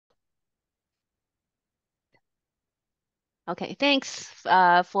Okay, thanks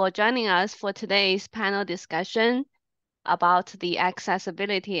for joining us for today's panel discussion about the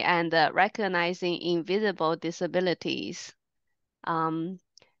accessibility and recognizing invisible disabilities.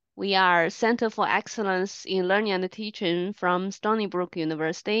 We are Center for Excellence in Learning and Teaching from Stony Brook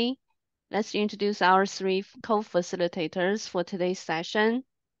University. Let's introduce our three co-facilitators for today's session.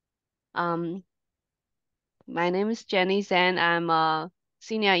 My name is Jenny Zhang. I'm a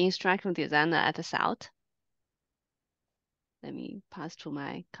senior instructional designer at CELT. Let me pass to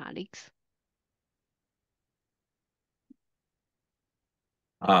my colleagues.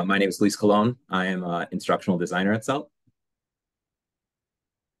 My name is Luis Colon. I am an instructional designer at CELT.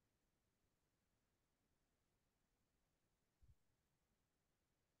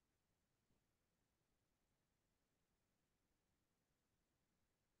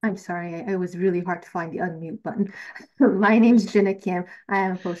 I'm sorry, it was really hard to find the unmute button. My name is Jenna Kim. I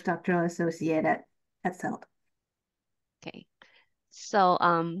am a postdoctoral associate at CELT. Okay, so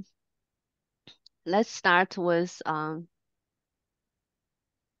let's start with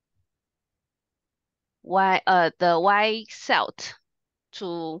why CELT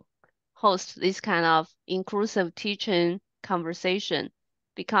to host this kind of inclusive teaching conversation,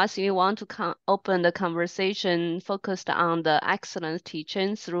 because we want to open the conversation focused on the excellent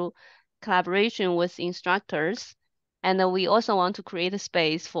teaching through collaboration with instructors. And we also want to create a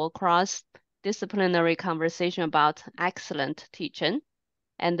space for cross-disciplinary conversation about excellent teaching.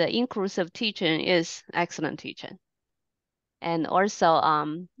 And the inclusive teaching is excellent teaching. And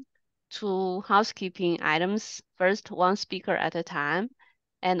also two housekeeping items. First, one speaker at a time.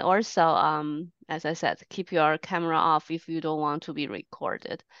 And also, as I said, keep your camera off if you don't want to be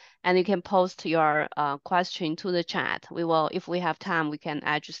recorded. And you can post your question to the chat. We will, if we have time, we can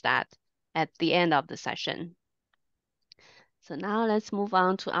adjust that at the end of the session. So now let's move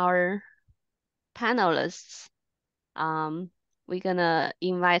on to our panelists. We're gonna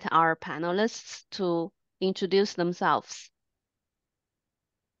invite our panelists to introduce themselves.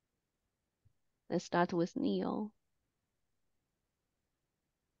 Let's start with Neil.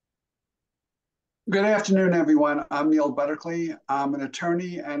 Good afternoon, everyone. I'm Neil Butterklee. I'm an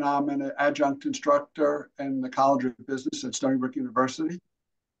attorney and I'm an adjunct instructor in the College of Business at Stony Brook University.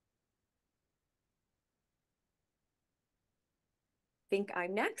 I think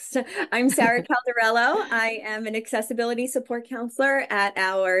I'm next. I'm Sara Caldarello. I am an accessibility support counselor at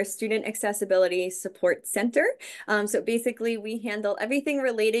our Student Accessibility Support Center. So basically, we handle everything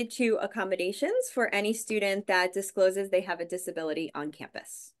related to accommodations for any student that discloses they have a disability on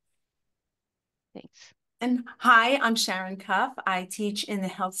campus. Thanks. And hi, I'm Sharon Cuff. I teach in the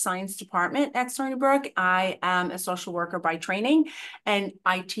health science department at Stony Brook. I am a social worker by training, and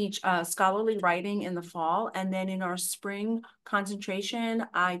I teach scholarly writing in the fall. And then in our spring concentration,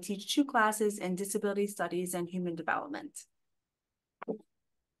 I teach 2 classes in disability studies and human development.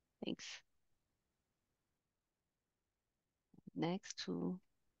 Thanks. Next to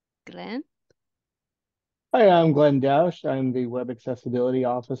Glenn. Hi, I'm Glenn Dausch. I'm the Web Accessibility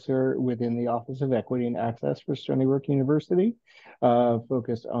Officer within the Office of Equity and Access for Stony Brook University,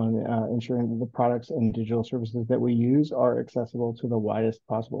 focused on ensuring that the products and digital services that we use are accessible to the widest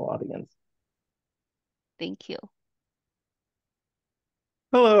possible audience. Thank you.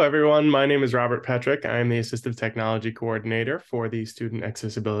 Hello, everyone. My name is Robert Petrick. I'm the Assistive Technology Coordinator for the Student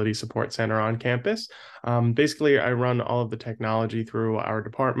Accessibility Support Center on campus. Basically, I run all of the technology through our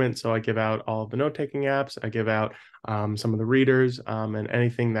department. So I give out all of the note-taking apps. I give out some of the readers, and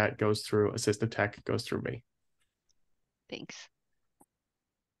anything that goes through assistive tech goes through me. Thanks.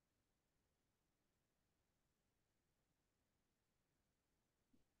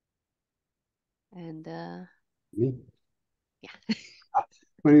 And me? Yeah.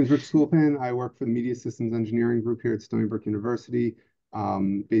 My name is Rich Schoolpan. I work for the Media Systems Engineering Group here at Stony Brook University.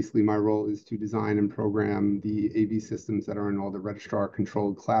 Basically, my role is to design and program the AV systems that are in all the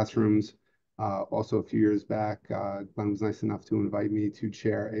registrar-controlled classrooms. Also, a few years back, Glenn was nice enough to invite me to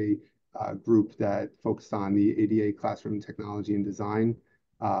chair a group that focused on the ADA classroom technology and design.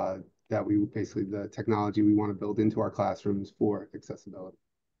 That we basically, the technology we want to build into our classrooms for accessibility.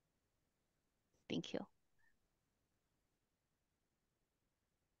 Thank you.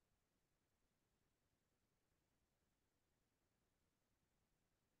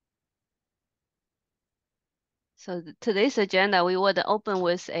 So today's agenda, we would open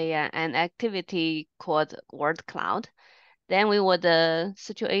with an activity called Word Cloud. Then we would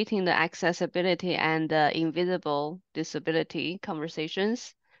situating the accessibility and invisible disability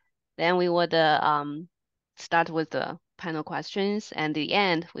conversations. Then we would start with the panel questions, and at the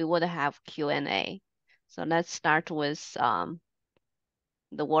end we would have Q&A. So let's start with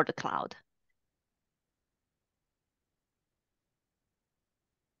the Word Cloud.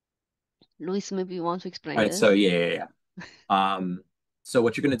 Luis, maybe you want to explain All right, this? so yeah. So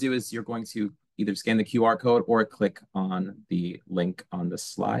what you're going to do is you're going to either scan the QR code or click on the link on the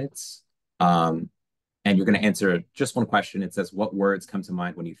slides. And you're going to answer just one question. It says, what words come to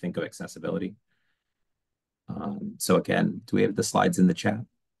mind when you think of accessibility? So again, do we have the slides in the chat?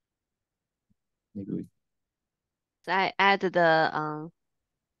 Maybe we. So I add the And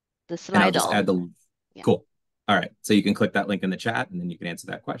I'll slide just on. add the. Yeah. Cool. All right. So you can click that link in the chat, and then you can answer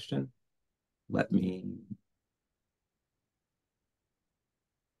that question. Let me.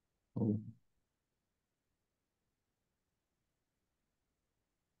 Oh.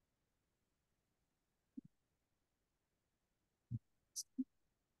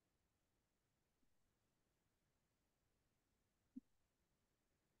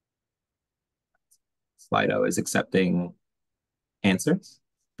 Slido is accepting answers.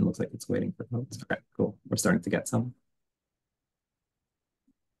 It looks like it's waiting for votes. Okay, cool. We're starting to get some.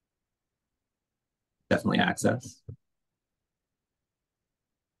 Definitely access.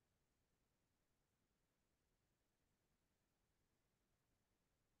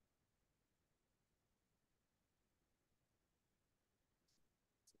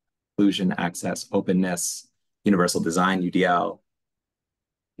 Inclusion, access, openness, universal design, UDL.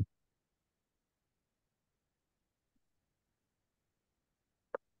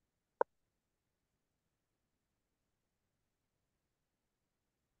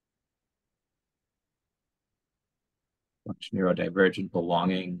 Neurodivergent,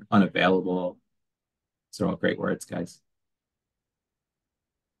 belonging, unavailable. These are all great words, guys.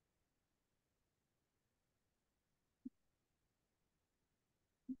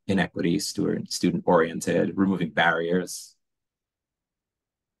 Inequity, student-oriented, removing barriers.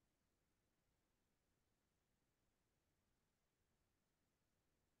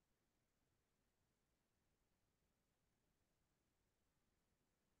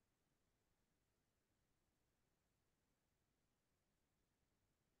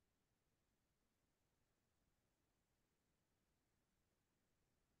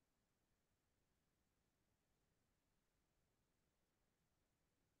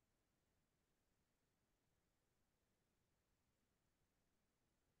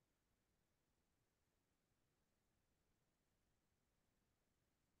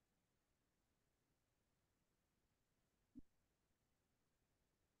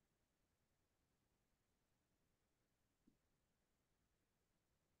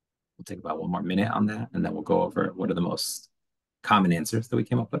 We'll take about 1 more minute on that, and then we'll go over what are the most common answers that we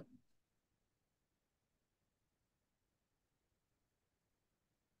came up with.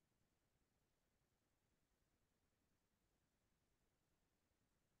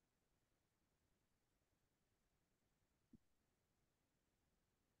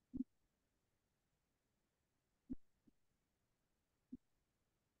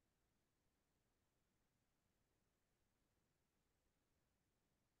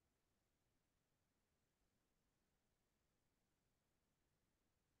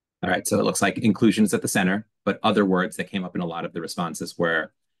 All right, so it looks like inclusion is at the center, but other words that came up in a lot of the responses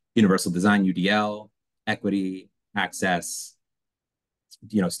were universal design, UDL, equity, access,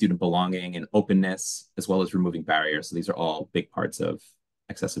 student belonging and openness, as well as removing barriers. So these are all big parts of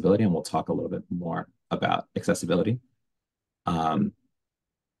accessibility, and we'll talk a little bit more about accessibility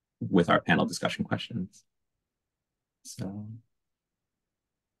with our panel discussion questions. So, all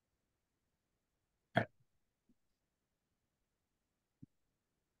right.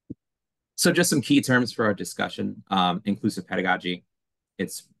 So just some key terms for our discussion. Inclusive pedagogy.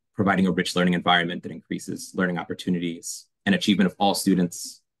 It's providing a rich learning environment that increases learning opportunities and achievement of all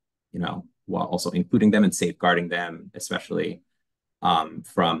students, while also including them and safeguarding them, especially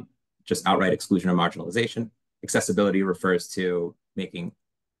from just outright exclusion or marginalization. Accessibility refers to making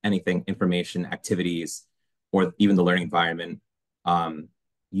anything, information, activities, or even the learning environment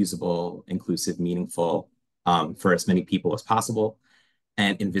usable, inclusive, meaningful for as many people as possible.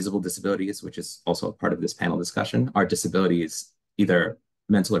 And invisible disabilities, which is also a part of this panel discussion, are disabilities, either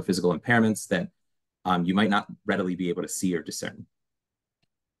mental or physical impairments that you might not readily be able to see or discern.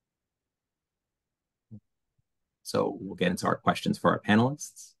 So we'll get into our questions for our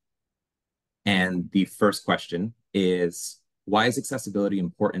panelists. And the first question is, why is accessibility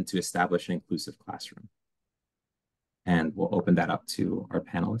important to establish an inclusive classroom? And we'll open that up to our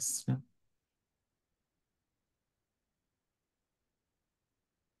panelists now.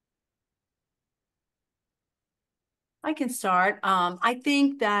 I can start. I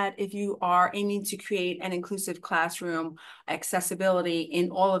think that if you are aiming to create an inclusive classroom, accessibility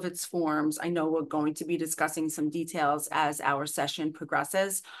in all of its forms, I know we're going to be discussing some details as our session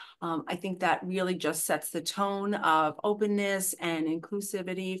progresses. I think that really just sets the tone of openness and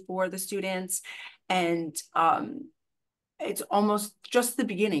inclusivity for the students. And it's almost just the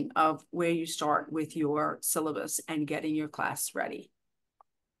beginning of where you start with your syllabus and getting your class ready.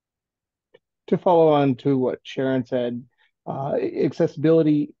 To follow on to what Sharon said,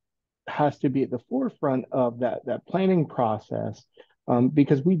 accessibility has to be at the forefront of that planning process,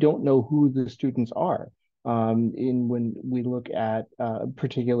 because we don't know who the students are. When we look at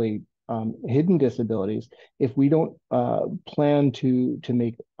particularly hidden disabilities, if we don't plan to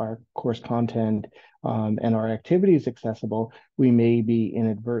make our course content and our activities accessible, we may be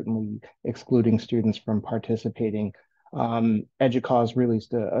inadvertently excluding students from participating. Educause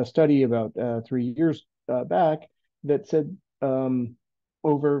released a study about 3 years back that said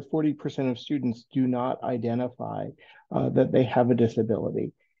over 40% of students do not identify that they have a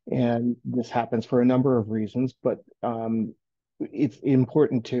disability. And this happens for a number of reasons, but it's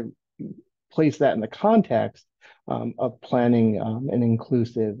important to place that in the context of planning an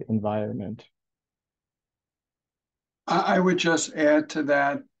inclusive environment. I would just add to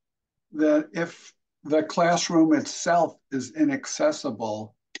that, that if the classroom itself is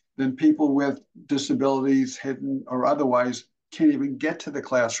inaccessible, then people with disabilities, hidden or otherwise, can't even get to the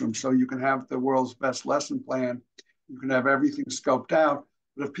classroom. So you can have the world's best lesson plan, you can have everything scoped out,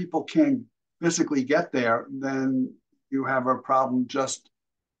 but if people can't physically get there, then you have a problem just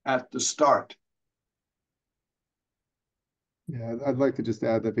at the start. Yeah, I'd like to just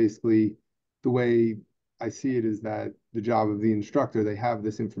add that basically the way I see it is that the job of the instructor, they have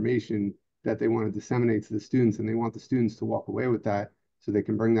this information that they want to disseminate to the students, and they want the students to walk away with that so they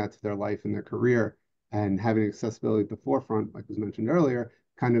can bring that to their life and their career. And having accessibility at the forefront, like was mentioned earlier,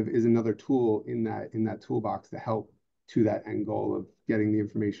 kind of is another tool in that toolbox to help to that end goal of getting the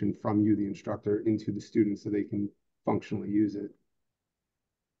information from you, the instructor, into the students so they can functionally use it.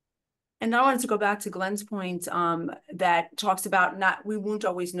 And I wanted to go back to Glenn's point that talks about we won't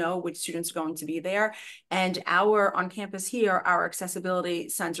always know which students are going to be there. And on campus here, our accessibility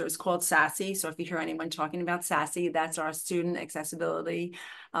center is called SASSy. So if you hear anyone talking about SASSy, that's our Student Accessibility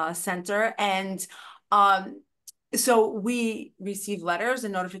Center. And so we receive letters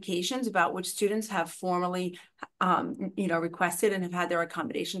and notifications about which students have formally requested and have had their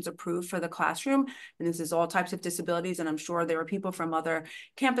accommodations approved for the classroom. And this is all types of disabilities. And I'm sure there are people from other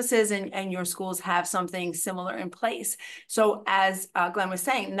campuses and your schools have something similar in place. So as Glenn was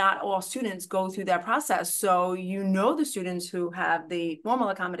saying, not all students go through that process. So the students who have the formal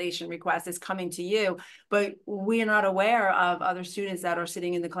accommodation request is coming to you, but we are not aware of other students that are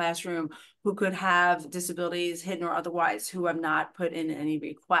sitting in the classroom who could have disabilities, hidden or otherwise, who have not put in any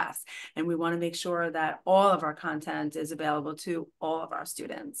requests. And we want to make sure that all of our content is available to all of our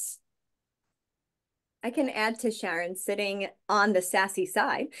students. I can add to Sharon sitting on the SASSy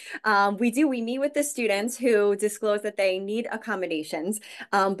side. We meet with the students who disclose that they need accommodations.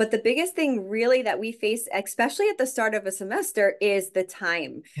 But the biggest thing really that we face, especially at the start of a semester, is the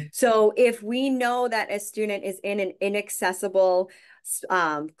time. So if we know that a student is in an inaccessible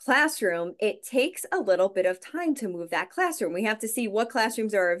classroom, it takes a little bit of time to move that classroom. We have to see what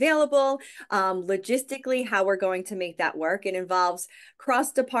classrooms are available, logistically, how we're going to make that work. It involves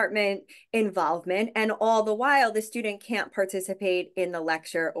cross-department involvement, and all the while the student can't participate in the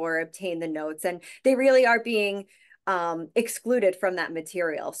lecture or obtain the notes, and they really are being excluded from that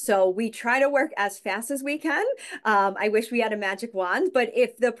material. So we try to work as fast as we can. I wish we had a magic wand, but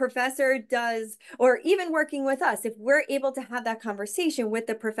if the professor does, or even working with us, if we're able to have that conversation with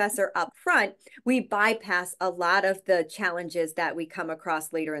the professor up front, we bypass a lot of the challenges that we come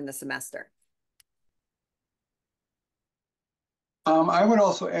across later in the semester. I would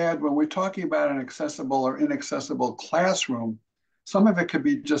also add, when we're talking about an accessible or inaccessible classroom, some of it could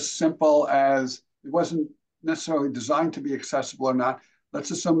be just simple as it wasn't necessarily designed to be accessible or not. Let's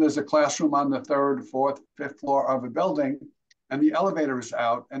assume there's a classroom on the 3rd, 4th, 5th floor of a building, and the elevator is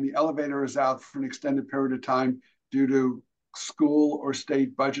out, for an extended period of time due to school or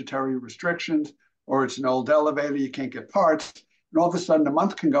state budgetary restrictions, or it's an old elevator, you can't get parts, and all of a sudden a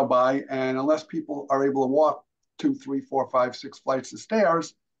month can go by, and unless people are able to walk 2, 3, 4, 5, 6 flights of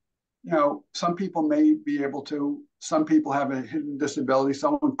stairs, some people may be able to, some people have a hidden disability,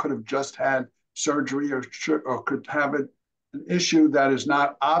 someone could have just had surgery or could have an issue that is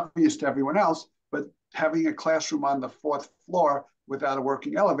not obvious to everyone else, but having a classroom on the 4th floor without a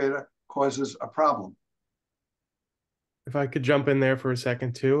working elevator causes a problem. If I could jump in there for a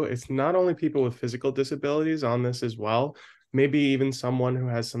second too, it's not only people with physical disabilities on this as well, maybe even someone who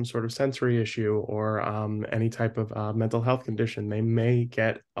has some sort of sensory issue or any type of mental health condition. They may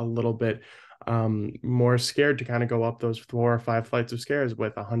get a little bit more scared to kind of go up those 4 or 5 flights of stairs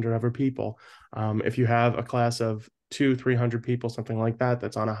with 100 other people. If you have a class of 200-300 people, something like that,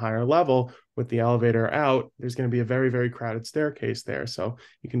 that's on a higher level with the elevator out, there's going to be a very, very crowded staircase there. So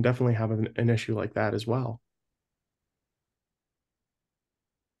you can definitely have an issue like that as well.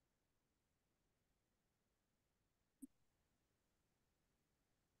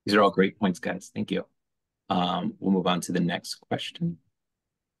 These are all great points, guys. Thank you. We'll move on to the next question.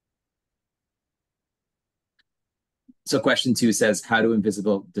 So question 2 says, how do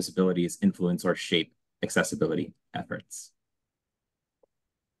invisible disabilities influence or shape accessibility efforts?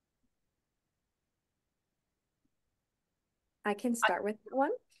 I can start with that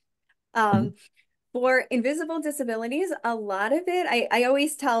one. For invisible disabilities, a lot of it, I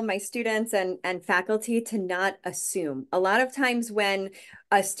always tell my students and faculty to not assume. A lot of times when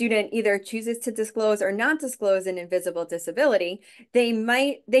a student either chooses to disclose or not disclose an invisible disability, they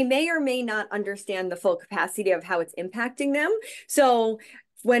may or may not understand the full capacity of how it's impacting them. So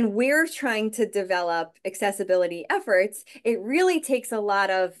when we're trying to develop accessibility efforts, it really takes a lot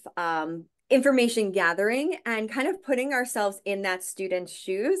of information gathering and kind of putting ourselves in that student's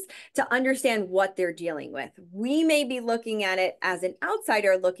shoes to understand what they're dealing with. We may be looking at it as an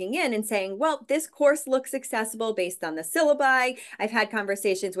outsider looking in and saying, well, this course looks accessible based on the syllabi. I've had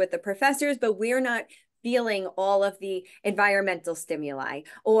conversations with the professors, but we're not feeling all of the environmental stimuli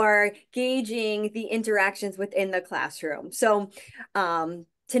or gauging the interactions within the classroom. So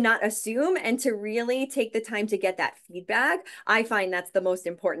to not assume and to really take the time to get that feedback, I find that's the most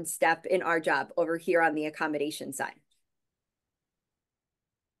important step in our job over here on the accommodation side.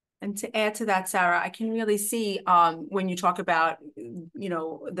 And to add to that, Sara, I can really see when you talk about,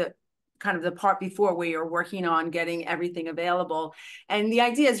 the kind of the part before where you're working on getting everything available. And the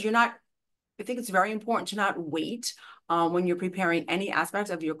idea is I think it's very important to not wait when you're preparing any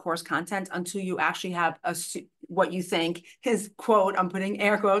aspects of your course content until you actually have what you think is, quote, I'm putting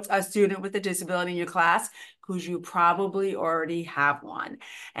air quotes, a student with a disability in your class, because you probably already have one.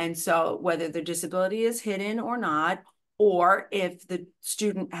 And so whether the disability is hidden or not, or if the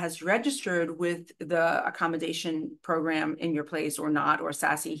student has registered with the accommodation program in your place or not, or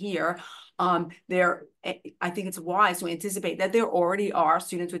SASE here, I think it's wise to anticipate that there already are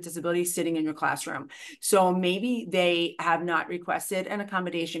students with disabilities sitting in your classroom. So maybe they have not requested an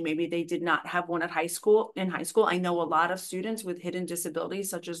accommodation. Maybe they did not have one in high school. I know a lot of students with hidden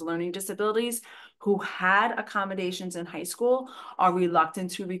disabilities, such as learning disabilities, who had accommodations in high school are reluctant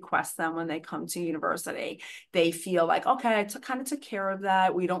to request them when they come to university. They feel like, okay, I kind of took care of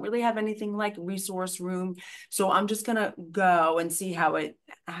that. We don't really have anything like resource room. So I'm just gonna go and see how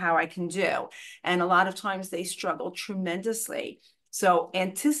I can do. And a lot of times they struggle tremendously. So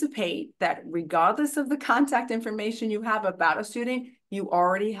anticipate that regardless of the contact information you have about a student, you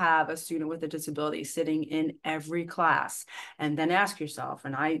already have a student with a disability sitting in every class. And then ask yourself,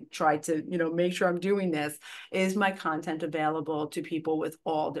 and I try to, make sure I'm doing this, is my content available to people with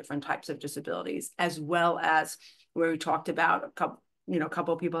all different types of disabilities, as well as where we talked about a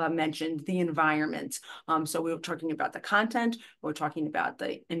couple of people have mentioned the environment. So we were talking about the content, we're talking about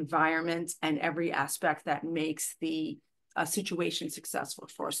the environment and every aspect that makes the situation successful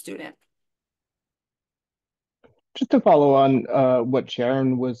for a student. Just to follow on what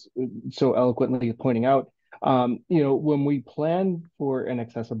Sharon was so eloquently pointing out, when we plan for an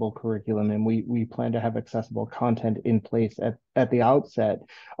accessible curriculum and we plan to have accessible content in place at the outset,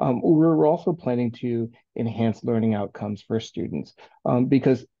 we're also planning to enhance learning outcomes for students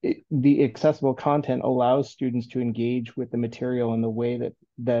because the accessible content allows students to engage with the material in the way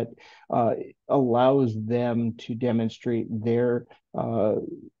that allows them to demonstrate their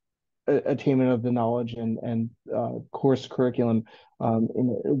attainment of the knowledge and course curriculum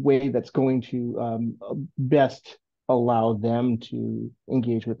in a way that's going to best allow them to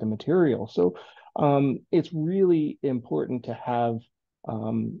engage with the material. So it's really important to have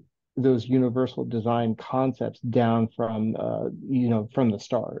those universal design concepts down from the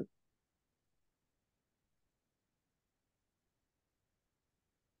start.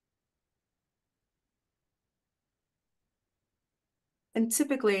 And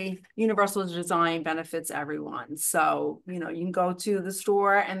typically, universal design benefits everyone. So, you can go to the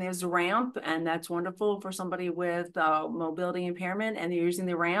store and there's a ramp, and that's wonderful for somebody with mobility impairment, and they're using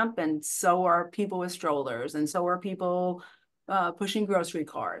the ramp, and so are people with strollers, and so are people pushing grocery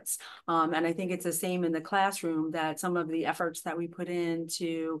carts. And I think it's the same in the classroom, that some of the efforts that we put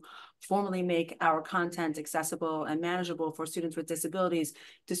into formally make our content accessible and manageable for students with disabilities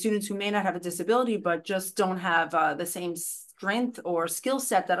to students who may not have a disability, but just don't have the same strength or skill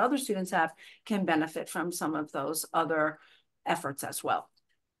set that other students have, can benefit from some of those other efforts as well.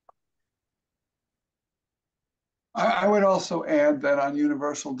 I would also add that on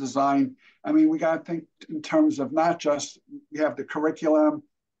universal design, I mean, we got to think in terms of not just, we have the curriculum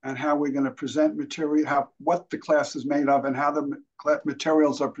and how we're going to present material, what the class is made of and how the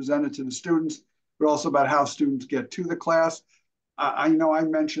materials are presented to the students, but also about how students get to the class. I know I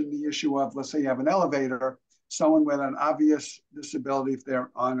mentioned the issue of, let's say you have an elevator, someone with an obvious disability, if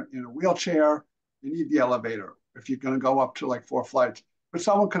they're in a wheelchair, you need the elevator if you're going to go up to like 4 flights. But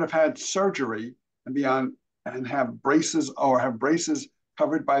someone could have had surgery and be on and have braces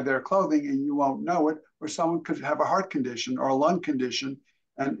covered by their clothing and you won't know it, or someone could have a heart condition or a lung condition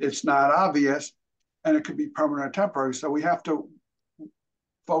and it's not obvious and it could be permanent or temporary. So we have to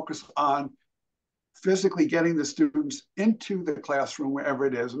focus on physically getting the students into the classroom wherever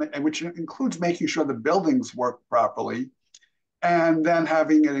it is, which includes making sure the buildings work properly, and then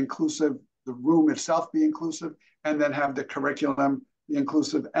having it inclusive, the room itself be inclusive, and then have the curriculum be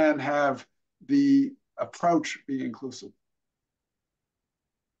inclusive and have the approach be inclusive.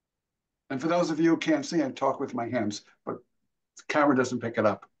 And for those of you who can't see, I talk with my hands, but the camera doesn't pick it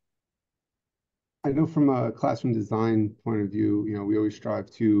up. I know from a classroom design point of view, we always strive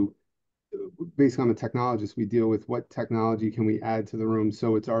to, based on the technologist, we deal with what technology can we add to the room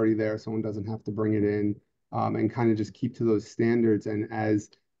so it's already there, someone doesn't have to bring it in, and kind of just keep to those standards. And as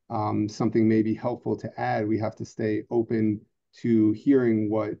something may be helpful to add, we have to stay open to hearing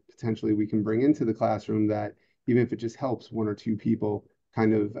what potentially we can bring into the classroom, that even if it just helps 1 or 2 people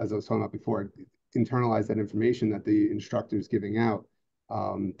kind of, as I was talking about before, internalize that information that the instructor is giving out.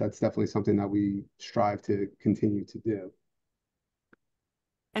 That's definitely something that we strive to continue to do.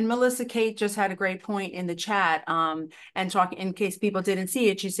 And Melissa Kate just had a great point in the chat, and talking, in case people didn't see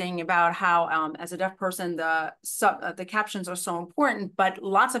it, she's saying about how as a deaf person, the captions are so important, but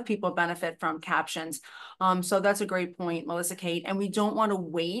lots of people benefit from captions. So that's a great point, Melissa Kate. And we don't want to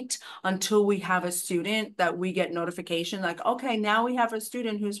wait until we have a student that we get notification like, okay, now we have a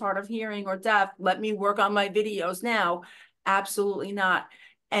student who's hard of hearing or deaf. Let me work on my videos now. Absolutely not.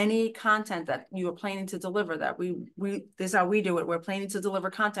 Any content that you are planning to deliver, that this is how we do it. We're planning to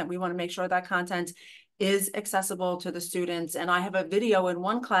deliver content. We want to make sure that content is accessible to the students. And I have a video in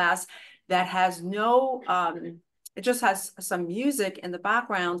one class that has no, it just has some music in the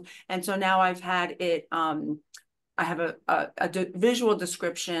background. And so now I've had it, I have a visual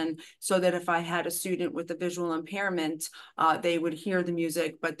description so that if I had a student with a visual impairment, they would hear the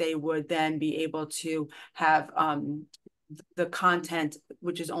music, but they would then be able to have the content,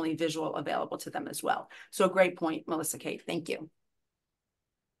 which is only visual, available to them as well. So great point, Melissa Kate. Thank you.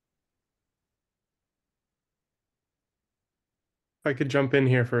 If I could jump in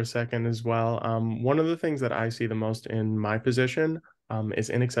here for a second as well. One of the things that I see the most in my position is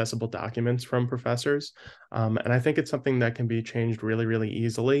inaccessible documents from professors. And I think it's something that can be changed really, really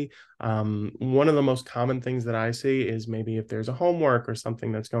easily. One of the most common things that I see is maybe if there's a homework or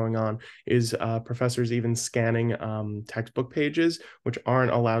something that's going on, is professors even scanning textbook pages, which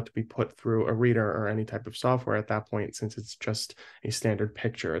aren't allowed to be put through a reader or any type of software at that point, since it's just a standard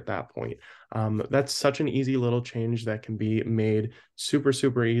picture at that point. That's such an easy little change that can be made super,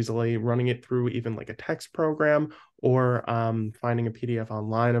 super easily, running it through even like a text program, or finding a PDF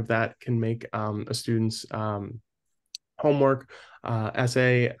online of that can make a student's homework,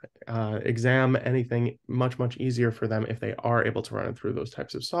 essay, exam, anything much, much easier for them if they are able to run it through those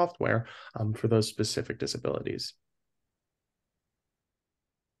types of software for those specific disabilities.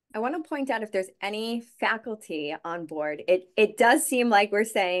 I want to point out, if there's any faculty on board, it does seem like we're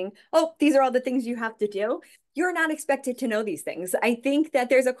saying, oh, these are all the things you have to do. You're not expected to know these things. I think that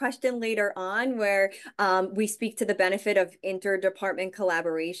there's a question later on where we speak to the benefit of interdepartment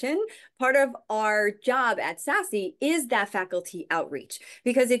collaboration. Part of our job at SASE is that faculty outreach,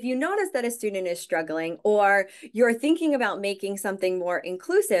 because if you notice that a student is struggling or you're thinking about making something more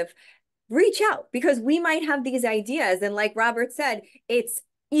inclusive, reach out, because we might have these ideas. And like Robert said, it's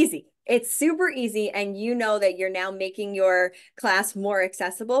easy. It's super easy. And you know that you're now making your class more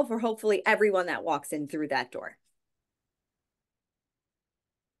accessible for hopefully everyone that walks in through that door.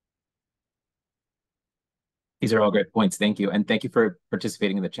 These are all great points. Thank you. And thank you for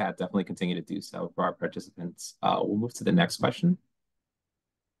participating in the chat. Definitely continue to do so for our participants. We'll move to the next question.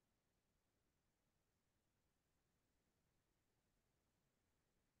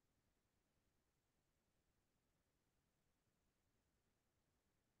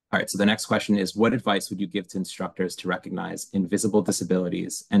 All right, so the next question is, what advice would you give to instructors to recognize invisible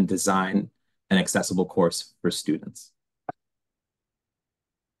disabilities and design an accessible course for students?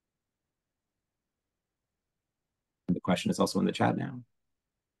 And the question is also in the chat now.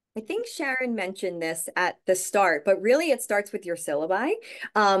 I think Sharon mentioned this at the start, but really it starts with your syllabi.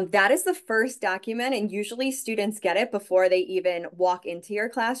 That is the first document, and usually students get it before they even walk into your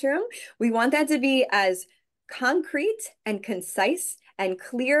classroom. We want that to be as concrete and concise and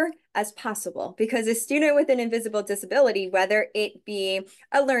clear as possible, because a student with an invisible disability, whether it be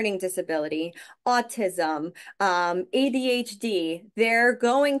a learning disability, autism, ADHD, they're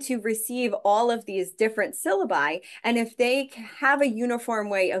going to receive all of these different syllabi. And if they have a uniform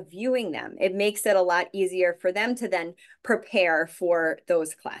way of viewing them, it makes it a lot easier for them to then prepare for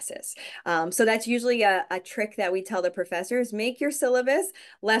those classes. So that's usually a trick that we tell the professors: make your syllabus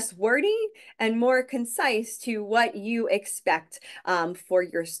less wordy and more concise to what you expect for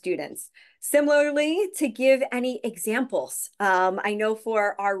your students. Similarly, to give any examples. I know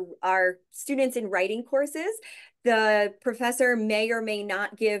for our students in writing courses, the professor may or may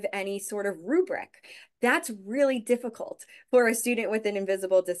not give any sort of rubric. That's really difficult for a student with an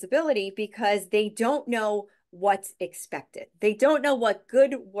invisible disability because they don't know what's expected. They don't know what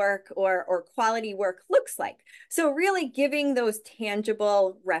good work or quality work looks like. So really giving those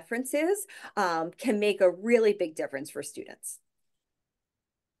tangible references can make a really big difference for students.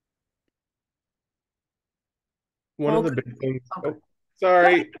 One of the big things,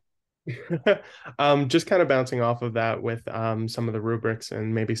 sorry. Just kind of bouncing off of that with some of the rubrics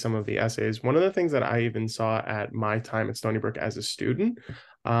and maybe some of the essays. One of the things that I even saw at my time at Stony Brook as a student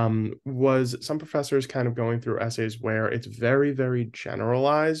was some professors kind of going through essays where it's very, very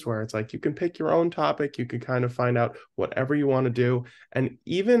generalized, where it's like you can pick your own topic, you can kind of find out whatever you want to do. And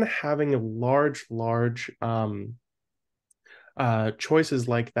even having a large choices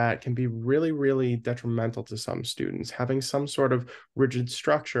like that can be really, really detrimental to some students. Having some sort of rigid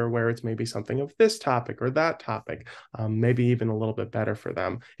structure where it's maybe something of this topic or that topic, maybe even a little bit better for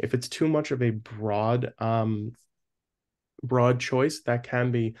them. If it's too much of a broad choice, that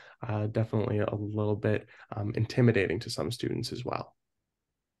can be definitely a little bit intimidating to some students as well.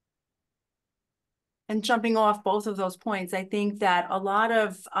 And jumping off both of those points, I think that a lot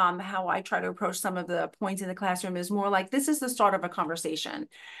of how I try to approach some of the points in the classroom is more like, this is the start of a conversation.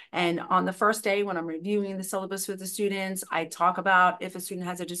 And on the first day, when I'm reviewing the syllabus with the students, I talk about if a student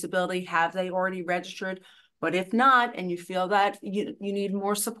has a disability, have they already registered? But if not, and you feel that you need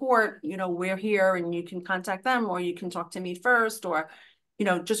more support, we're here and you can contact them, or you can talk to me first, or,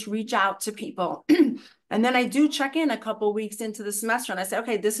 just reach out to people. And then I do check in a couple weeks into the semester and I say,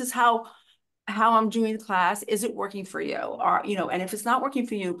 okay, this is how I'm doing the class. Is it working for you? Or, and if it's not working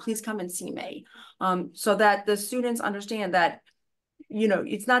for you, please come and see me. So that the students understand that,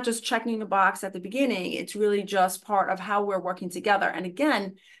 it's not just checking a box at the beginning. It's really just part of how we're working together. And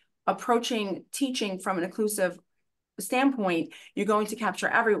again, approaching teaching from an inclusive standpoint, you're going to capture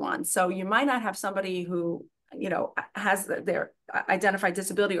everyone. So you might not have somebody who, has their identified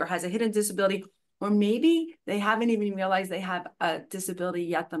disability or has a hidden disability, or maybe they haven't even realized they have a disability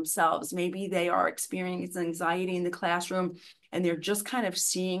yet themselves. Maybe they are experiencing anxiety in the classroom and they're just kind of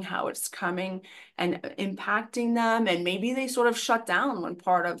seeing how it's coming and impacting them. And maybe they sort of shut down when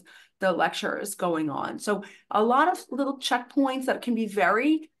part of the lecture is going on. So a lot of little checkpoints that can be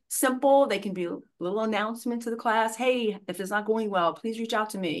very simple. They can be a little announcement to the class. Hey, if it's not going well, please reach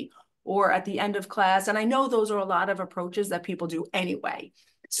out to me. Or at the end of class. And I know those are a lot of approaches that people do anyway.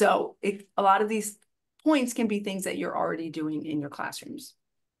 So a lot of these points can be things that you're already doing in your classrooms.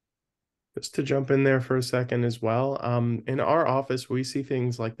 Just to jump in there for a second as well, in our office, we see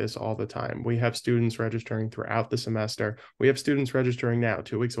things like this all the time. We have students registering throughout the semester. We have students registering now,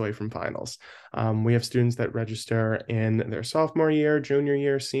 2 weeks away from finals. We have students that register in their sophomore year, junior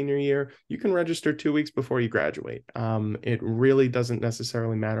year, senior year. You can register 2 weeks before you graduate. It really doesn't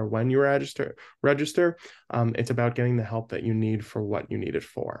necessarily matter when you register. It's about getting the help that you need for what you need it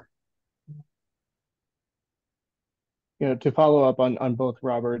for. To follow up on both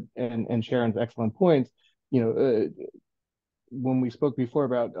Robert and Sharon's excellent points, when we spoke before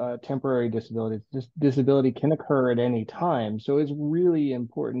about temporary disabilities, this disability can occur at any time. So it's really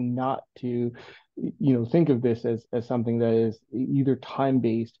important not to, think of this as something that is either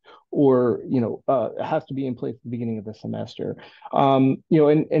time-based or, has to be in place at the beginning of the semester.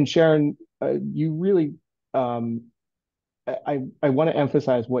 And Sharon, you really, I want to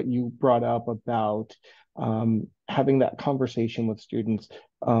emphasize what you brought up about having that conversation with students,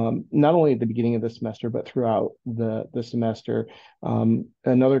 not only at the beginning of the semester, but throughout the semester.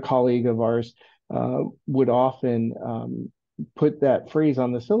 Another colleague of ours would often, put that phrase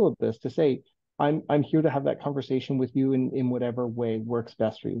on the syllabus to say, I'm here to have that conversation with you in whatever way works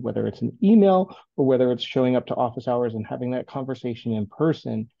best for you, whether it's an email or whether it's showing up to office hours and having that conversation in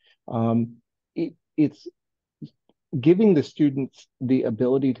person. It's giving the students the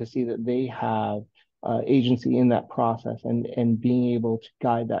ability to see that they have agency in that process, and being able to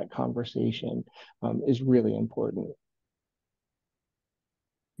guide that conversation is really important. I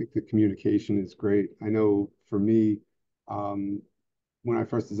think the communication is great. I know for me, when I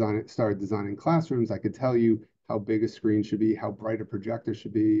first started designing classrooms, I could tell you how big a screen should be, how bright a projector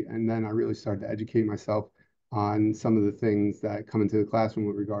should be. And then I really started to educate myself on some of the things that come into the classroom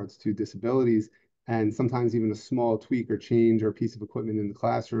with regards to disabilities. And sometimes even a small tweak or change or piece of equipment in the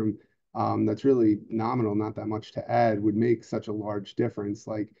classroom that's really nominal, not that much to add, would make such a large difference.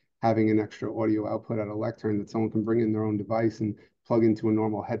 Like having an extra audio output at a lectern that someone can bring in their own device and plug into a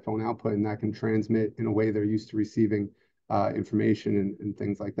normal headphone output, and that can transmit in a way they're used to receiving information and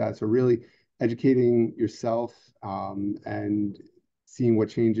things like that. So really educating yourself and seeing what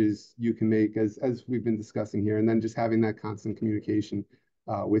changes you can make as we've been discussing here, and then just having that constant communication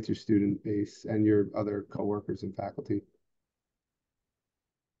with your student base and your other coworkers and faculty.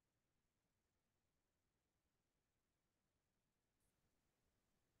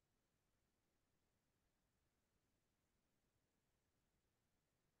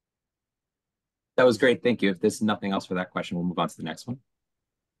 That was great. Thank you. If there's nothing else for that question, we'll move on to the next one.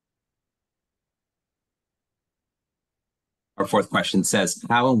 Our fourth question says,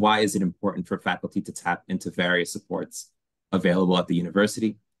 how and why is it important for faculty to tap into various supports available at the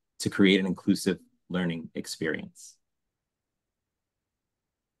university to create an inclusive learning experience?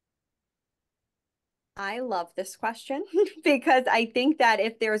 I love this question because I think that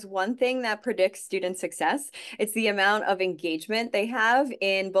if there's one thing that predicts student success, it's the amount of engagement they have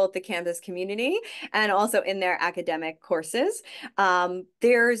in both the campus community and also in their academic courses.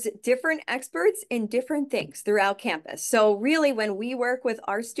 There's different experts in different things throughout campus. So really, when we work with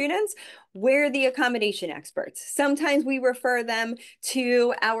our students, we're the accommodation experts. Sometimes we refer them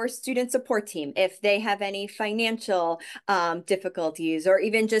to our student support team if they have any financial difficulties or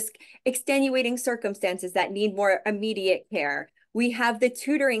even just extenuating circumstances that need more immediate care. We have the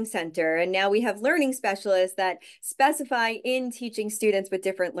tutoring center, and now we have learning specialists that specify in teaching students with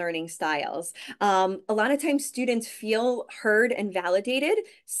different learning styles. A lot of times students feel heard and validated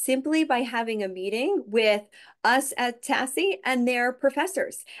simply by having a meeting with us at TASI and their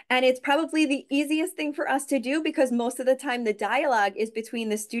professors. And it's probably the easiest thing for us to do because most of the time the dialogue is between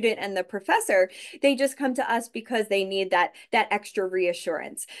the student and the professor. They just come to us because they need that extra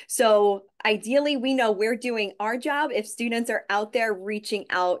reassurance. So ideally, we know we're doing our job if students are out there reaching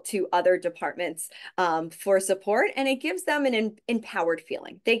out to other departments for support, and it gives them an empowered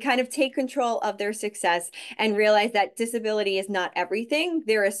feeling. They kind of take control of their success and realize that disability is not everything.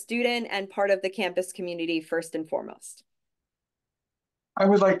 They're a student and part of the campus community first and foremost. I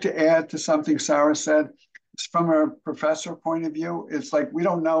would like to add to something Sara said. From a professor point of view, it's like we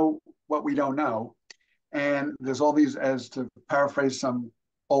don't know what we don't know. And there's all these, as to paraphrase some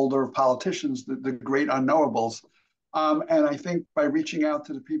older politicians, the great unknowables. And I think by reaching out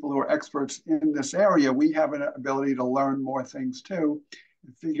to the people who are experts in this area, we have an ability to learn more things too,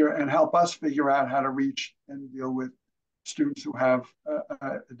 and help us figure out how to reach and deal with students who have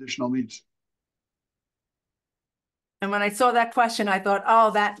additional needs. And when I saw that question, I thought, oh,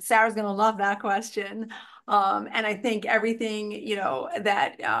 that Sarah's going to love that question. And I think everything,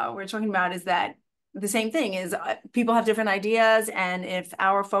 that we're talking about is that the same thing is people have different ideas. And if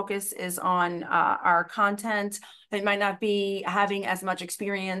our focus is on our content, it might not be having as much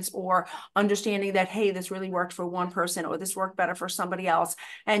experience or understanding that, hey, this really worked for one person or this worked better for somebody else.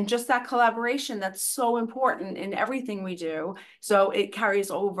 And just that collaboration that's so important in everything we do. So it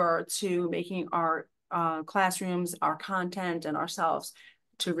carries over to making our classrooms, our content, and ourselves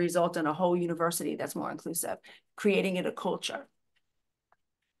to result in a whole university that's more inclusive, creating it a culture.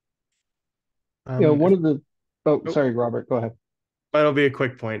 One of the, sorry, Robert, go ahead. It'll be a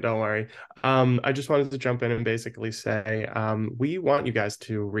quick point, don't worry. I just wanted to jump in and basically say, we want you guys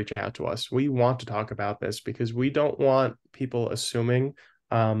to reach out to us. We want to talk about this because we don't want people assuming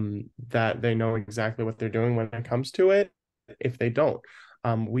that they know exactly what they're doing when it comes to it if they don't.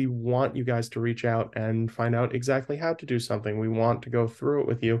 We want you guys to reach out and find out exactly how to do something. We want to go through it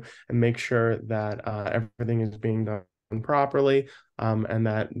with you and make sure that everything is being done properly, and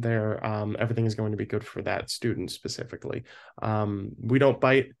that everything is going to be good for that student specifically. We don't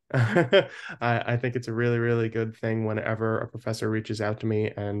bite. I think it's a really, really good thing whenever a professor reaches out to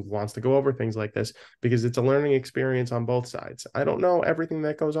me and wants to go over things like this, because it's a learning experience on both sides. I don't know everything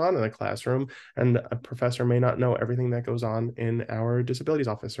that goes on in a classroom, and a professor may not know everything that goes on in our disabilities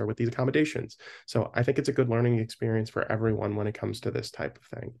office or with these accommodations. So I think it's a good learning experience for everyone when it comes to this type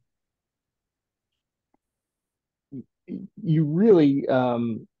of thing. You really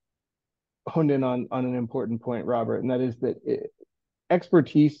honed in on an important point, Robert, and that is that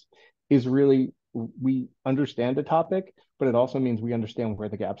expertise is really, we understand a topic, but it also means we understand where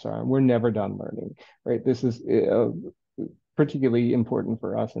the gaps are, and we're never done learning, right? This is particularly important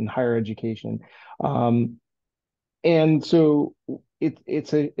for us in higher education. And so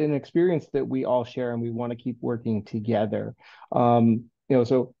it's an experience that we all share, and we want to keep working together. So I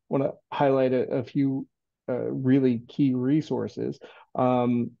want to highlight a few really key resources.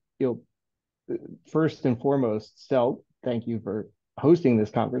 First and foremost, CELT, thank you for hosting this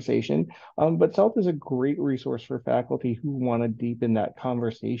conversation. But CELT is a great resource for faculty who want to deepen that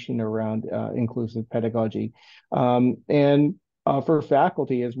conversation around inclusive pedagogy. And for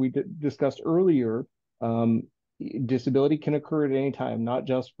faculty, as we discussed earlier, disability can occur at any time, not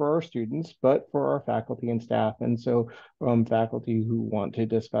just for our students, but for our faculty and staff. And so faculty who want to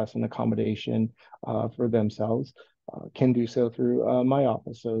discuss an accommodation for themselves can do so through my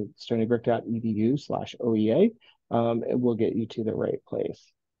office. So stonybrook.edu/OEA, it will get you to the right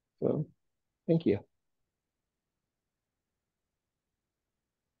place. So thank you.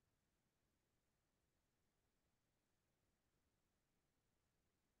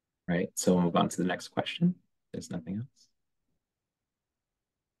 Right, so we'll move on to the next question. There's nothing else.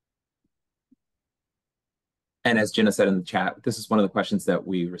 And as Jenna said in the chat, this is one of the questions that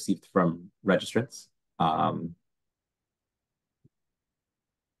we received from registrants.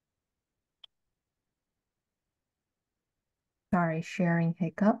 Sorry, sharing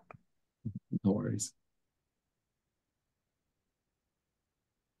hiccup. No worries.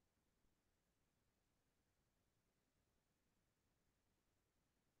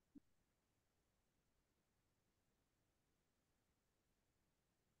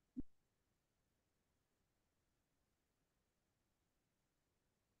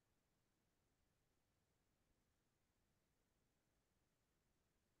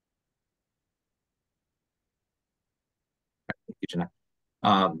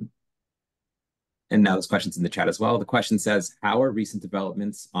 And now this question's in the chat as well. The question says, how are recent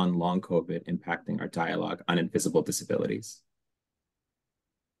developments on long COVID impacting our dialogue on invisible disabilities?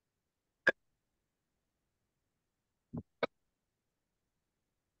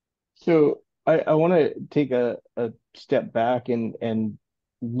 So I want to take a step back and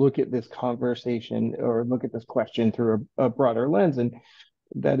look at this conversation, or look at this question through a broader lens. And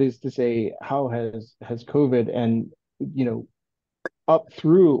that is to say, how has COVID and, up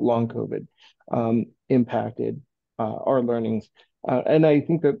through long COVID impacted our learnings? And I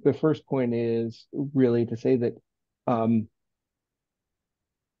think that the first point is really to say that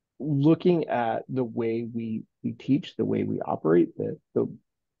looking at the way we teach, the way we operate,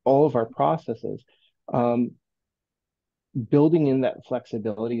 all of our processes, building in that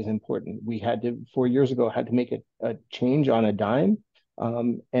flexibility is important. We had to, 4 years ago, had to make a change on a dime.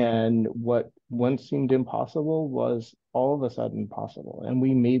 And what once seemed impossible was all of a sudden possible. And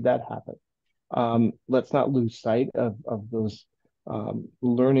we made that happen. Let's not lose sight of those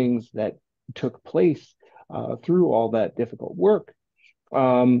learnings that took place through all that difficult work.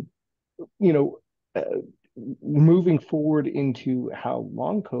 Moving forward into how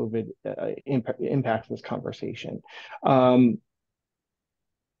long COVID impacts this conversation,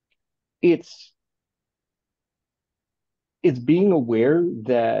 it's being aware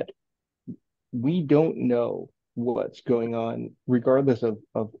that we don't know what's going on, regardless of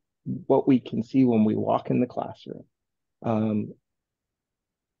what we can see when we walk in the classroom.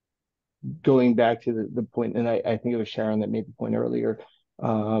 Going back to the point, and I think it was Sharon that made the point earlier,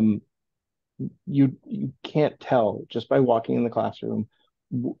 you can't tell just by walking in the classroom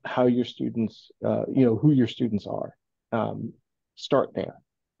how your students, who your students are. Start there.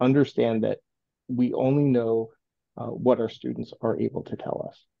 Understand that we only know what our students are able to tell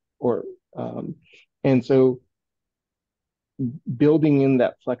us, and so building in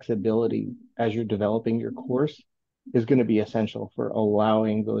that flexibility as you're developing your course is going to be essential for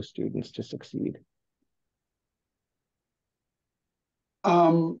allowing those students to succeed.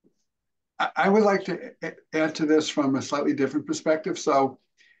 I would like to add to this from a slightly different perspective. So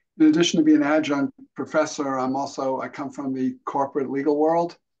in addition to being an adjunct professor, I come from the corporate legal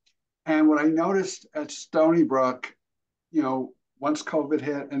world. And what I noticed at Stony Brook once COVID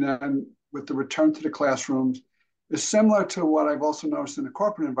hit, and then with the return to the classrooms, is similar to what I've also noticed in the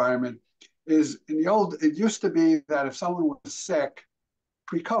corporate environment. Is it used to be that if someone was sick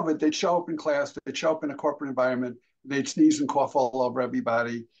pre-COVID, they'd show up in class, they'd show up in a corporate environment, they'd sneeze and cough all over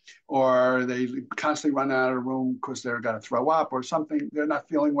everybody, or they constantly run out of the room because they're going to throw up or something, they're not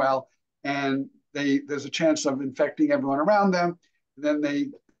feeling well, and there's a chance of infecting everyone around them. And then they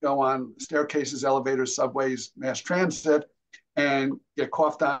go on staircases, elevators, subways, mass transit, and get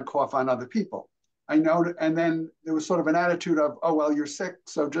cough on other people. I know, and then there was sort of an attitude of, oh, well, you're sick,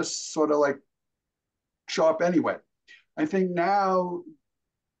 so just sort of like show up anyway. I think now,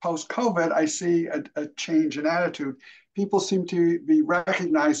 post-COVID, I see a change in attitude. People seem to be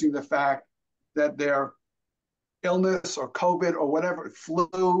recognizing the fact that their illness or COVID or whatever,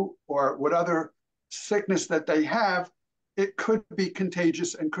 flu or what other sickness that they have, it could be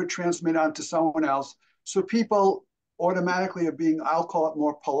contagious and could transmit onto someone else. So people automatically are being, I'll call it,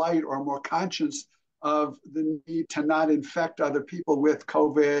 more polite or more conscious of the need to not infect other people with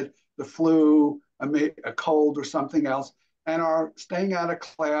COVID, the flu, a cold or something else, and are staying out of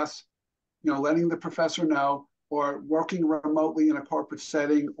class, letting the professor know, or working remotely in a corporate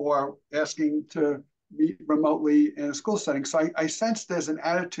setting, or asking to meet remotely in a school setting. So I sense there's an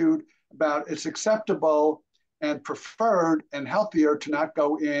attitude about it's acceptable and preferred and healthier to not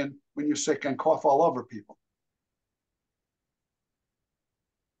go in when you're sick and cough all over people.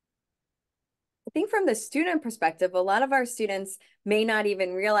 I think from the student perspective, a lot of our students may not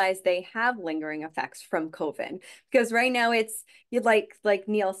even realize they have lingering effects from COVID, because right now it's like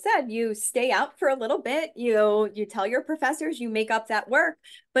Neil said, you stay out for a little bit, you tell your professors, you make up that work,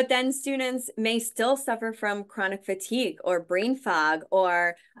 but then students may still suffer from chronic fatigue or brain fog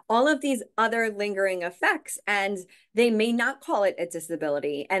or all of these other lingering effects, and they may not call it a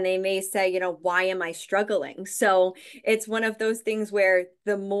disability, and they may say, why am I struggling? So it's one of those things where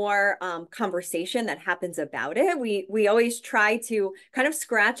the more conversation that happens about it, we always try to kind of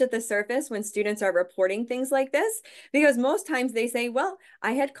scratch at the surface when students are reporting things like this, because most times they say, well,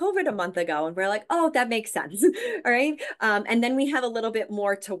 I had COVID a month ago, and we're like, oh, that makes sense. All right. And then we have a little bit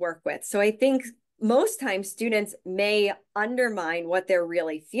more to work with. So I think most times students may undermine what they're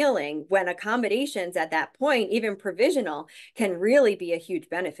really feeling, when accommodations at that point, even provisional, can really be a huge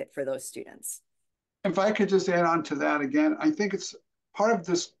benefit for those students. If I could just add on to that again, I think it's part of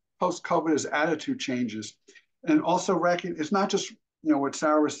this post-COVID is attitude changes. And also it's not just, what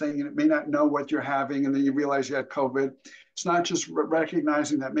Sara was saying, it may not know what you're having, and then you realize you had COVID. It's not just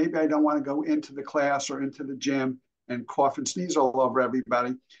recognizing that maybe I don't want to go into the class or into the gym and cough and sneeze all over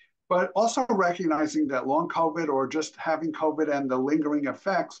everybody, but also recognizing that long COVID or just having COVID and the lingering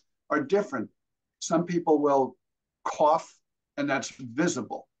effects are different. Some people will cough and that's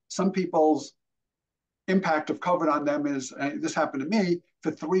visible. Some people's impact of COVID on them is, this happened to me,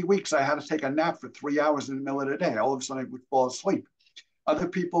 for 3 weeks, I had to take a nap for 3 hours in the middle of the day. All of a sudden I would fall asleep. Other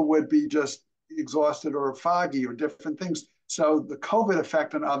people would be just exhausted or foggy or different things. So the COVID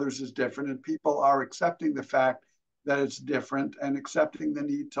effect on others is different, and people are accepting the fact that it's different and accepting the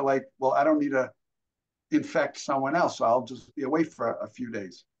need to, like, well, I don't need to infect someone else, so I'll just be away for a few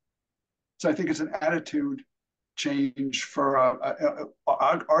days. So I think it's an attitude change for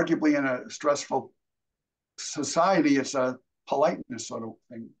arguably in a stressful society, it's a politeness sort of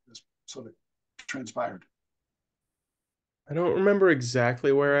thing that's sort of transpired. I don't remember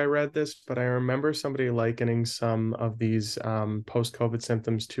exactly where I read this, but I remember somebody likening some of these post-COVID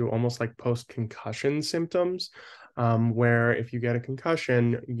symptoms to almost like post-concussion symptoms, where if you get a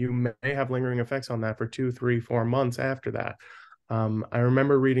concussion, you may have lingering effects on that for 2, 3, 4 months after that. I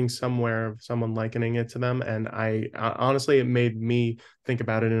remember reading somewhere of someone likening it to them, and I honestly, it made me think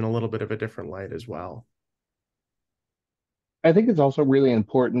about it in a little bit of a different light as well. I think it's also really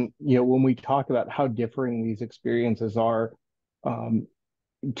important, when we talk about how differing these experiences are,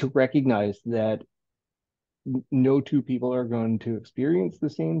 to recognize that no two people are going to experience the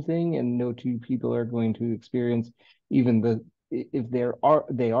same thing, and no two people are going to experience if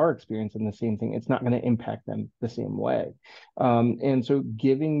they are experiencing the same thing, it's not going to impact them the same way. And so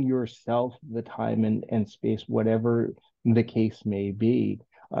giving yourself the time and space, whatever the case may be,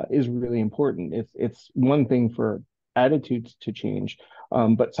 is really important. It's one thing for attitudes to change,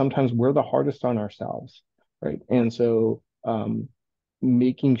 but sometimes we're the hardest on ourselves, right? And so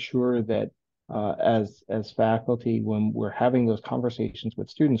making sure that as faculty, when we're having those conversations with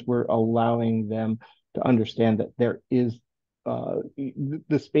students, we're allowing them to understand that there is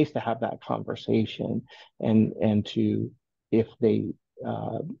the space to have that conversation, and to, if they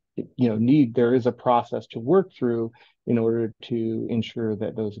need, there is a process to work through in order to ensure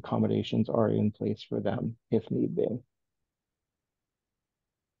that those accommodations are in place for them if need be.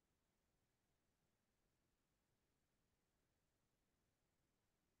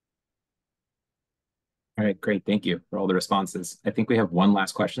 All right, great. Thank you for all the responses. I think we have one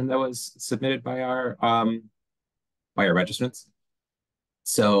last question that was submitted by our registrants.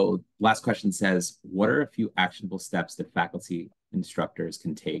 So last question says, what are a few actionable steps that faculty instructors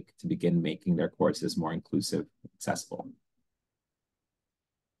can take to begin making their courses more inclusive and accessible?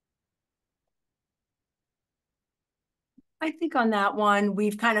 I think on that one,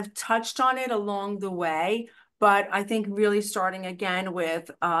 we've kind of touched on it along the way, but I think really starting again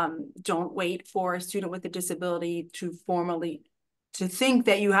with don't wait for a student with a disability to think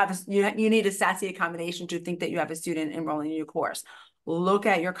that you have you need a SATC accommodation to think that you have a student enrolling in your course. Look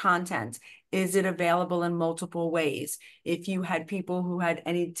at your content. Is it available in multiple ways? If you had people who had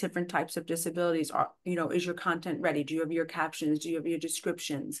any different types of disabilities, is your content ready? Do you have your captions? Do you have your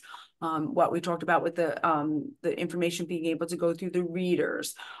descriptions? What we talked about with the information being able to go through the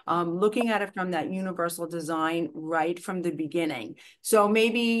readers, looking at it from that universal design right from the beginning. So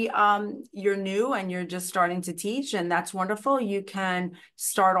maybe you're new and you're just starting to teach, and that's wonderful. You can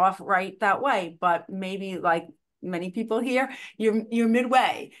start off right that way, but maybe like many people here, you're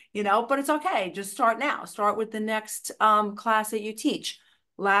midway, but it's okay. Just start now. Start with the next class that you teach.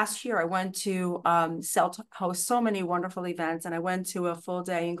 Last year, I went to CELT host so many wonderful events, and I went to a full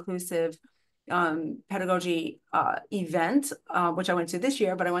day inclusive pedagogy event, which I went to this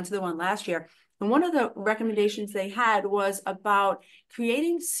year, but I went to the one last year. And one of the recommendations they had was about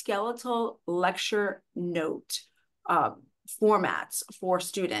creating skeletal lecture note formats for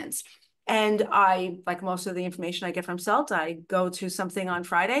students. And I, like most of the information I get from CELT, I go to something on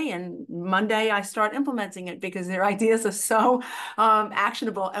Friday, and Monday I start implementing it because their ideas are so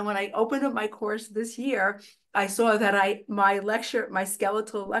actionable. And when I opened up my course this year, I saw that my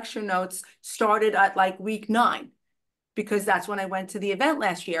skeletal lecture notes started at like week 9, because that's when I went to the event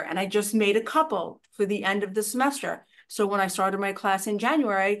last year, and I just made a couple for the end of the semester. So when I started my class in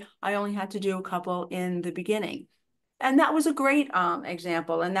January, I only had to do a couple in the beginning. And that was a great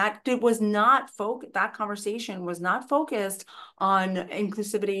example. And that conversation was not focused on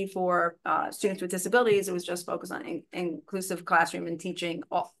inclusivity for students with disabilities. It was just focused on inclusive classroom and teaching,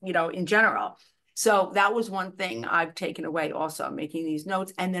 in general. So that was one thing I've taken away also, making these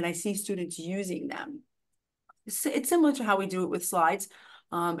notes. And then I see students using them. It's similar to how we do it with slides.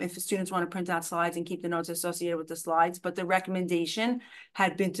 If students want to print out slides and keep the notes associated with the slides, but the recommendation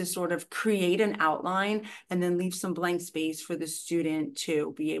had been to sort of create an outline and then leave some blank space for the student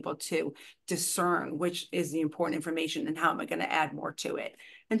to be able to discern which is the important information and how am I going to add more to it.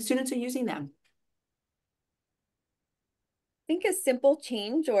 And students are using them. I think a simple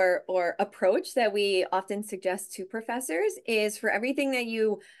change or approach that we often suggest to professors is for everything that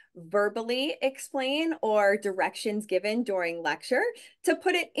you verbally explain or directions given during lecture to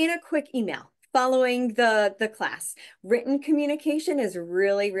put it in a quick email following the class. Written communication is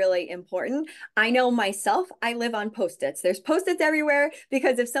really, really important. I know myself, I live on Post-its. There's Post-its everywhere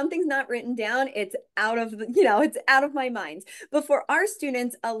because if something's not written down, it's out of, it's out of my mind. But for our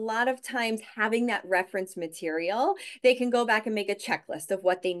students, a lot of times having that reference material, they can go back and make a checklist of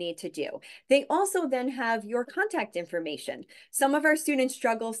what they need to do. They also then have your contact information. Some of our students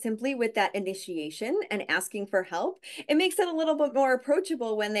struggle simply with that initiation and asking for help. It makes it a little bit more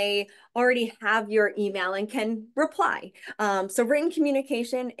approachable when they already have your email and can reply. So written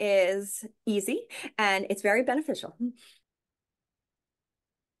communication is easy and it's very beneficial.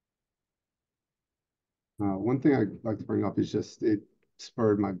 One thing I'd like to bring up is just, it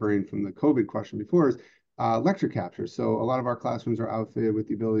spurred my brain from the COVID question before, is lecture capture. So a lot of our classrooms are outfitted with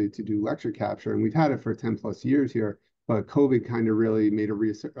the ability to do lecture capture, and we've had it for 10 plus years here, but COVID kind of really made a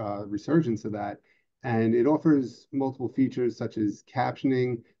resurgence of that. And it offers multiple features such as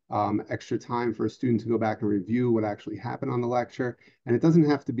captioning, extra time for a student to go back and review what actually happened on the lecture. And it doesn't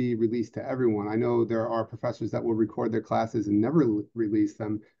have to be released to everyone. I know there are professors that will record their classes and never release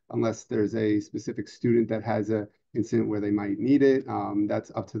them unless there's a specific student that has an incident where they might need it. That's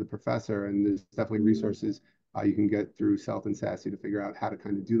up to the professor. And there's definitely resources you can get through CELT and SASE to figure out how to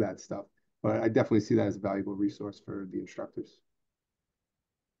kind of do that stuff. But I definitely see that as a valuable resource for the instructors.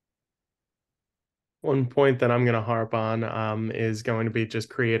 One point that I'm going to harp on is going to be just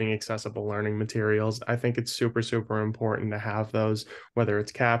creating accessible learning materials. I think it's super, super important to have those, whether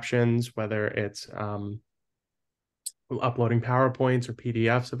it's captions, whether it's uploading PowerPoints or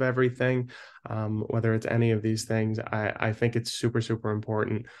PDFs of everything, whether it's any of these things. I think it's super, super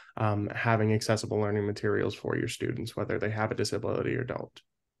important having accessible learning materials for your students, whether they have a disability or don't.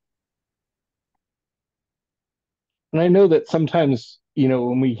 And I know that sometimes,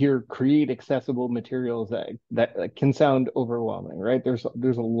 when we hear create accessible materials, that can sound overwhelming, right? There's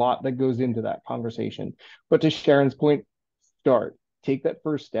a lot that goes into that conversation. But to Sharon's point, take that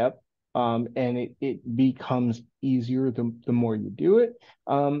first step, and it becomes easier the more you do it.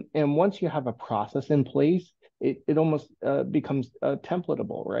 And once you have a process in place, it almost becomes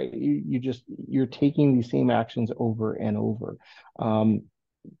templatable, right? You're taking these same actions over and over.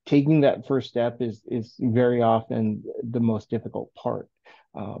 Taking that first step is very often the most difficult part.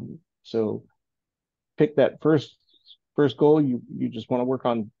 So pick that first goal. You just want to work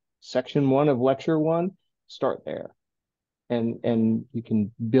on section 1 of lecture 1. Start there, and you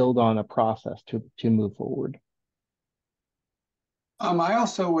can build on a process to move forward. I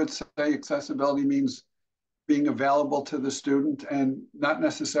also would say accessibility means being available to the student, and not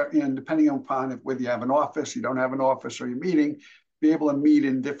necessarily, and depending upon whether you have an office, you don't have an office, or you're meeting, be able to meet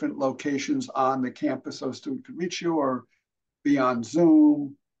in different locations on the campus so a student can reach you, or be on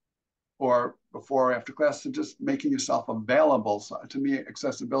Zoom, or before or after class, and just making yourself available. So to me,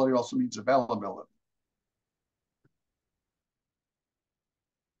 accessibility also means availability.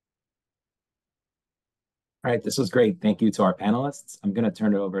 All right, this was great. Thank you to our panelists. I'm going to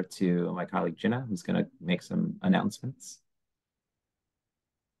turn it over to my colleague Jenna, who's going to make some announcements.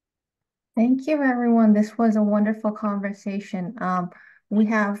 Thank you, everyone. This was a wonderful conversation. We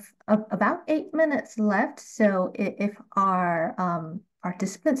have about 8 minutes left, so if our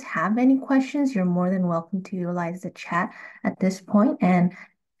participants have any questions, you're more than welcome to utilize the chat at this point and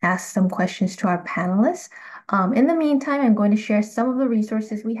ask some questions to our panelists. In the meantime, I'm going to share some of the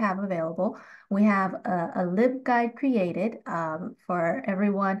resources we have available. We have a LibGuide created for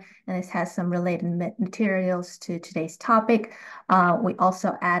everyone, and this has some related materials to today's topic. We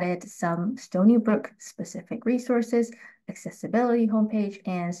also added some Stony Brook specific resources, accessibility homepage,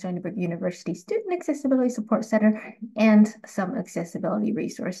 and Stony Brook University Student Accessibility Support Center, and some accessibility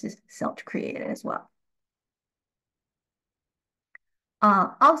resources CELT created as well.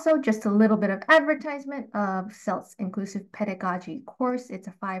 Also, just a little bit of advertisement of CELT's Inclusive Pedagogy course. It's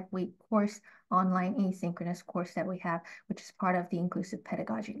a 5-week course, online asynchronous course that we have, which is part of the Inclusive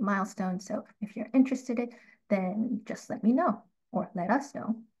Pedagogy milestone. So if you're interested in it, then just let me know or let us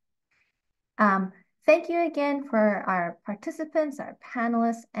know. Thank you again for our participants, our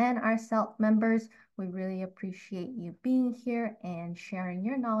panelists, and our CELT members. We really appreciate you being here and sharing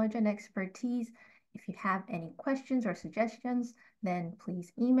your knowledge and expertise. If you have any questions or suggestions, then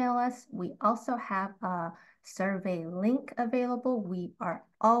please email us. We also have a survey link available. We are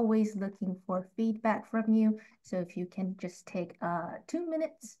always looking for feedback from you. So if you can just take 2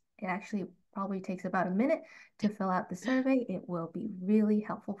 minutes, it actually probably takes about a minute to fill out the survey. It will be really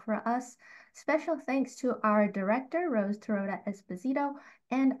helpful for us. Special thanks to our director, Rose Torota Esposito,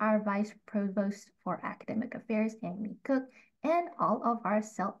 and our vice provost for academic affairs, Amy Cook, and all of our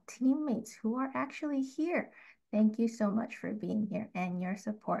CELT teammates who are actually here. Thank you so much for being here and your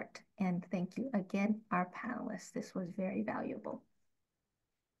support. And thank you again, our panelists. This was very valuable.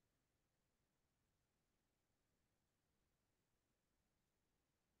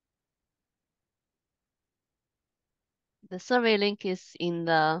 The survey link is in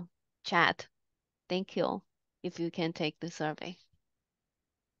the chat. Thank you if you can take the survey.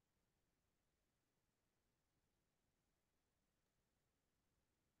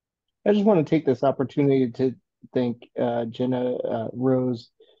 I just want to take this opportunity to thank Jenna,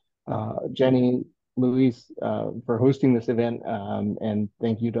 Rose, Jenny, Luis for hosting this event, and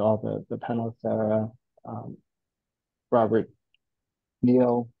thank you to all the panelists, Sara, Robert,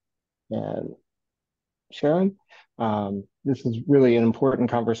 Neil, and Sharon. This is really an important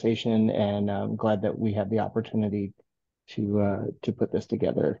conversation, and I'm glad that we had the opportunity to put this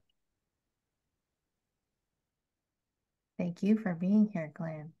together. Thank you for being here,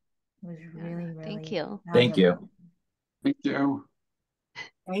 Glenn. It was really, really Thank you. Thank you. Thank you.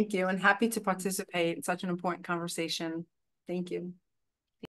 Thank you, and happy to participate in such an important conversation. Thank you.